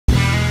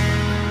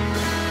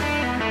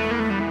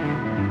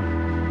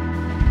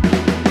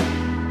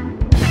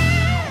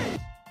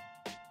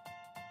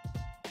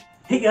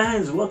Hey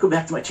guys, welcome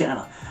back to my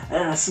channel.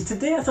 So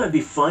today I thought it'd be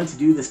fun to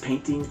do this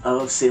painting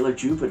of Sailor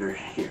Jupiter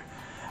here.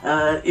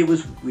 It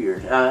was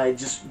weird. I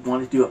just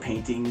wanted to do a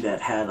painting that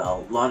had a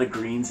lot of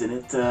greens in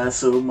it,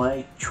 so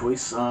my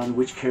choice on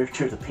which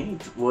character to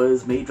paint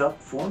was made up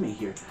for me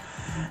here.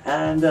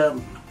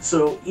 And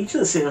so each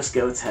of the Sailor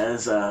Scouts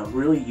has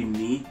really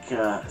unique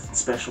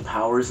special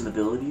powers and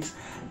abilities,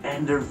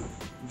 and they're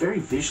very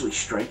visually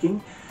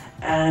striking.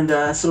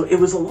 And so it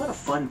was a lot of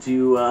fun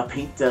to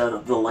paint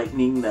the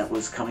lightning that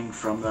was coming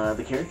from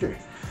the character.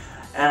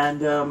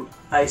 And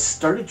I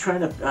started trying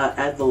to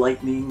add the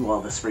lightning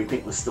while the spray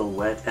paint was still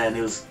wet, and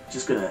it was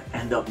just going to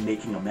end up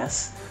making a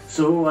mess.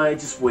 So I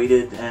just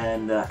waited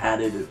and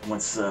added it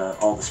once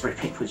all the spray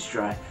paint was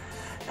dry.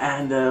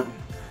 And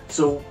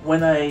so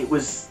when I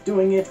was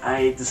doing it,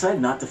 I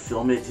decided not to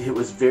film it. It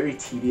was very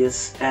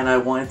tedious, and I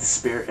wanted to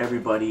spare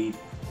everybody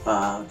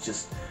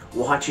just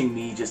watching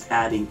me just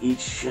adding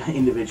each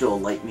individual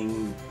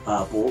lightning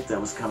bolt that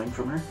was coming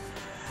from her.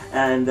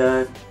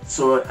 And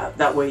so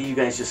that way you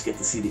guys just get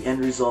to see the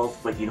end result,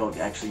 but you don't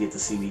actually get to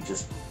see me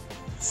just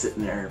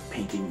sitting there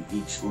painting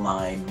each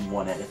line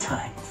one at a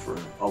time for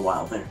a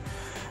while there.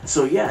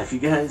 So yeah, if you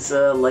guys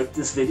like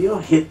this video,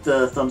 hit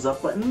the thumbs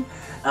up button,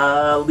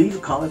 leave a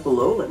comment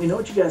below, let me know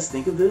what you guys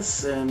think of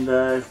this, and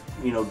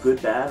you know,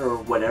 good, bad, or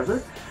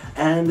whatever,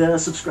 and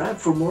subscribe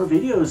for more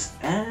videos,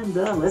 and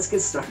let's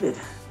get started.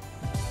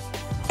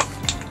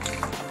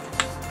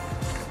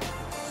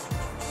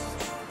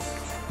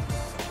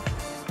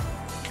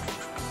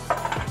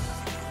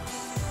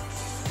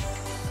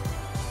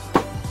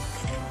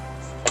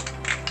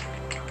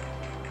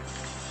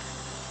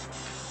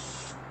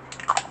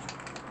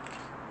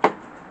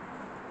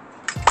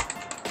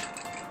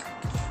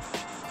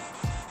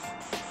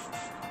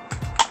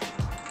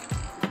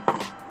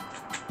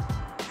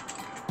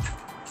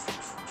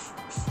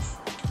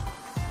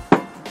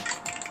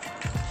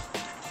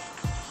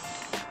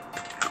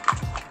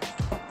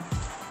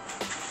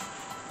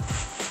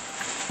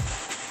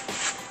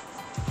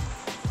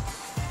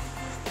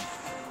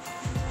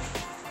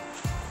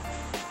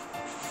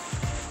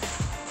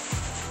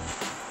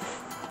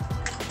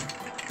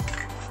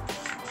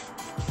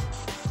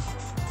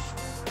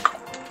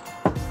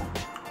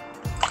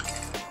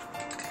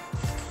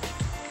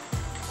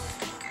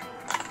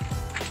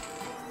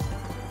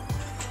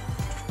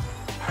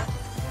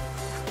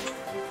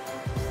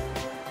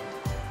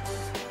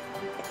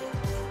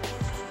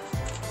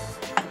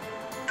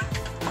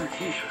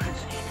 Okay, let's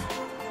see.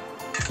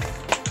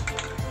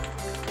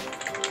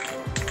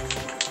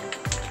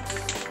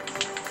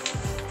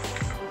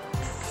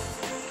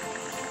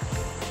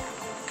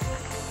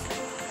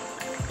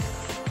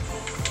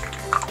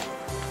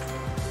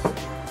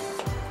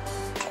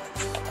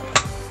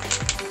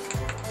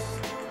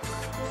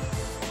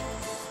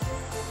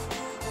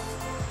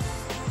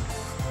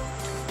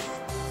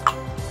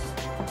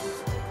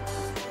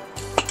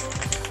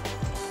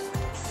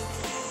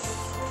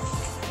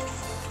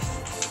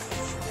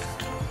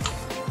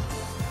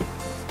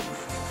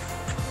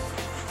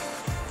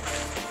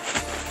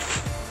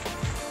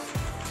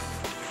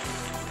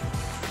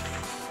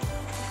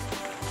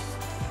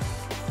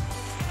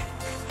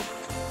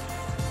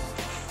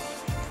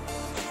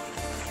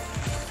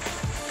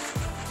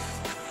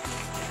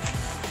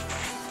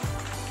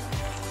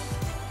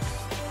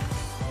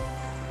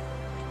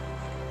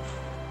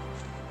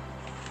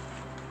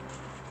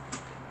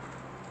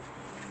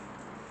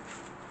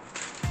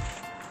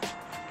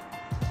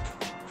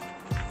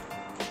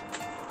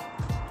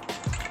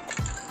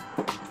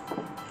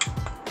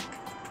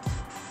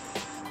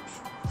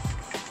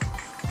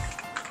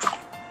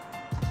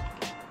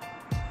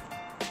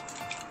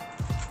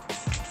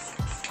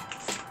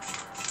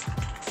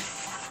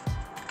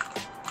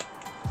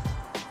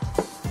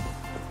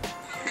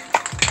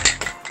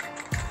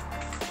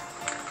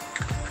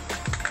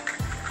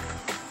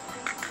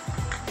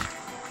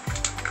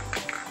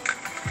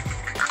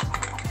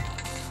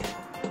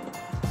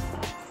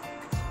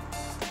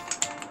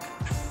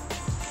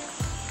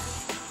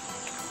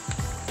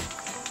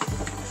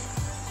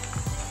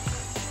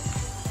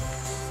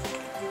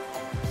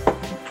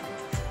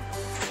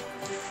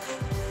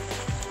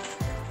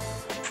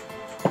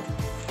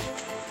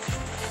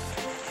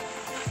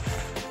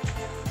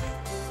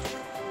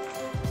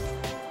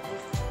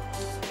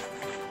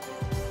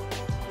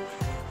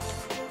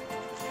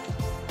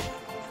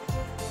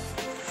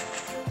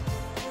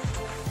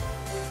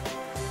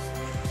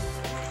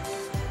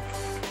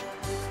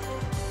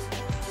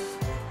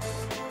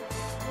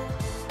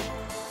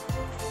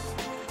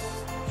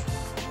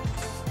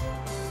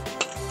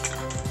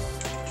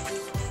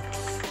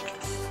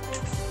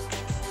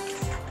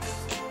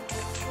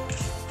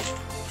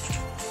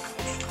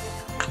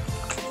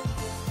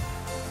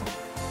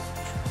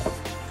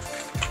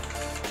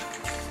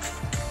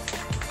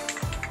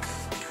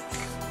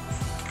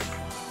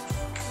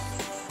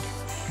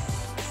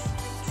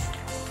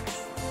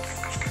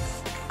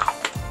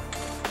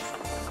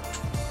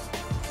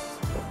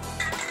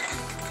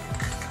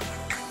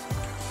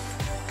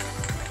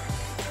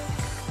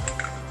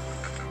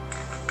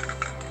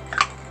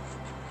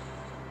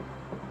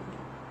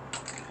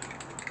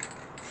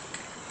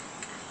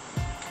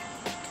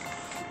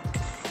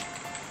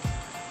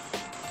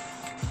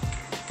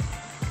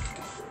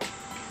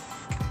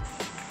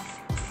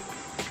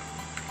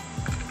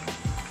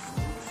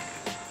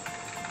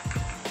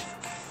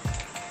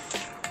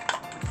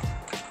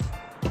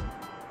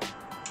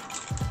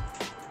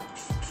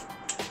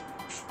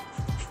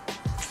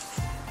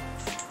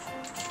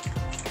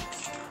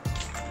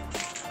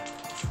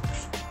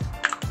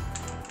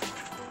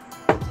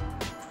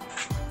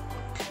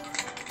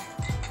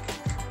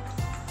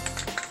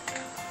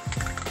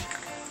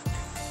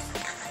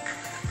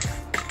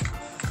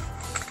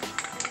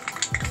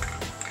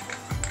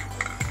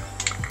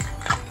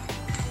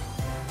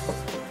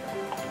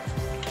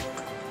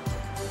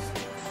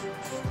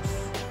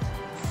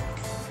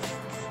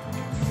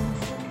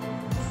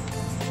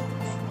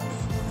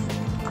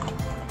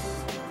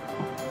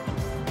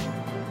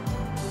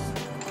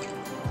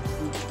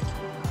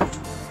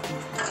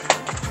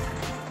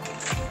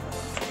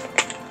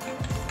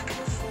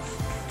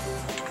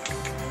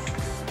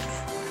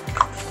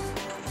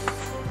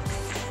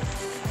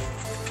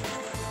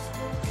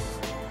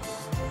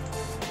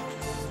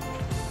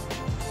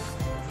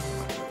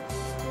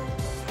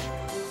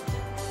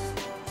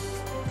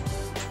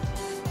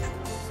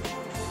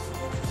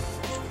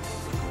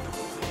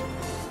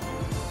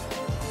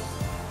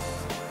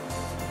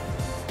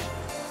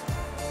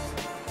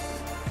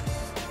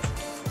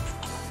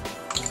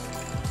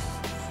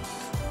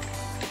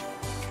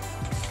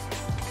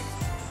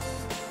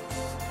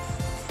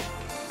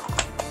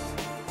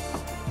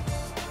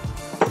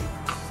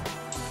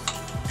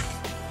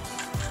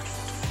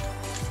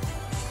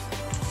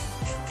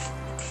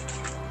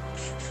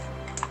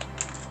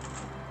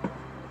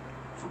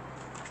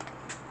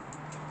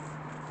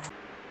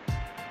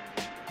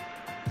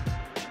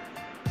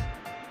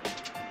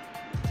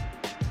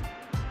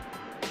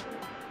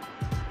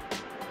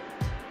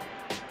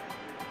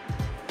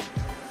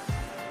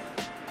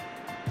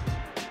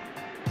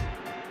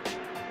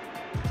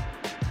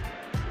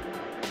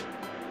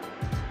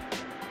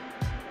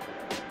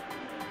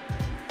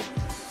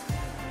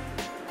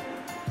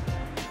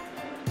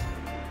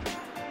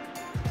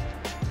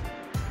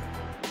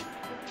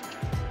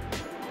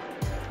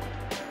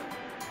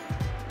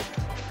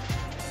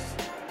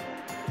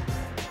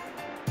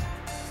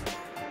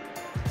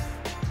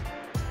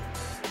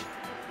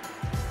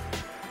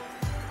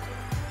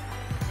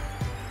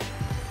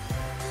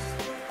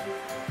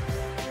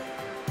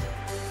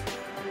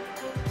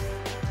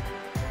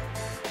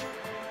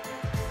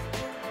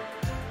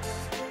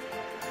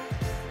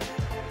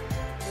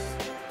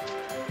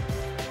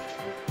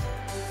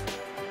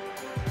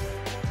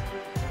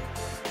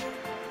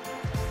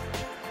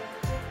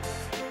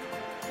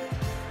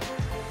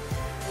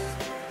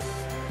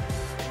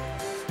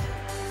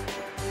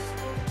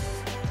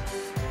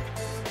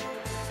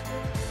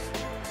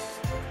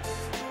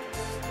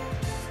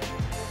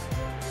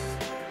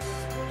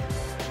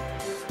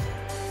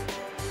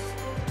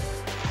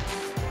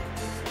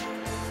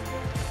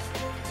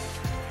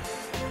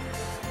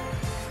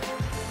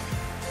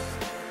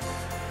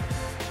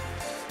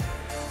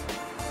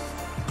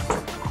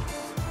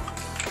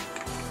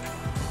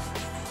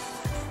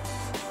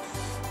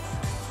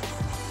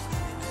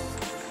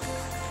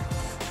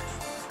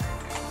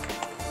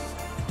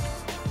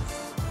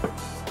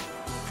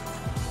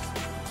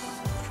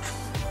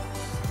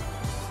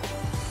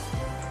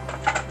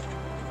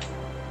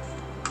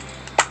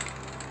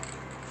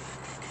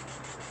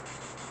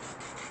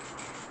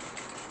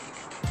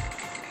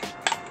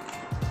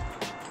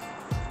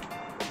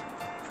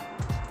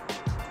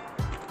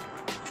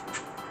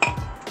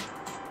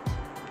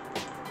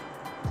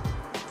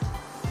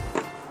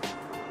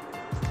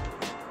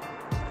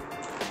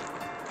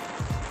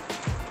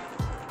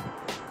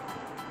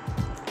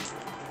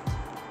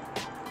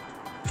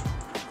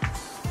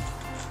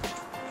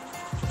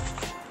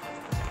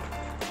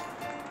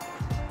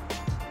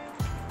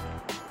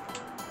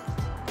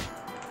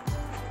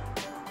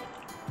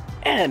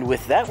 And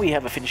with that, we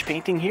have a finished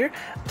painting here.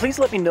 Please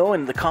let me know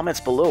in the comments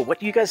below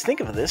what you guys think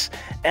of this.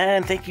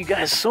 And thank you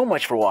guys so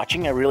much for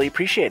watching. I really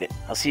appreciate it.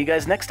 I'll see you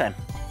guys next time.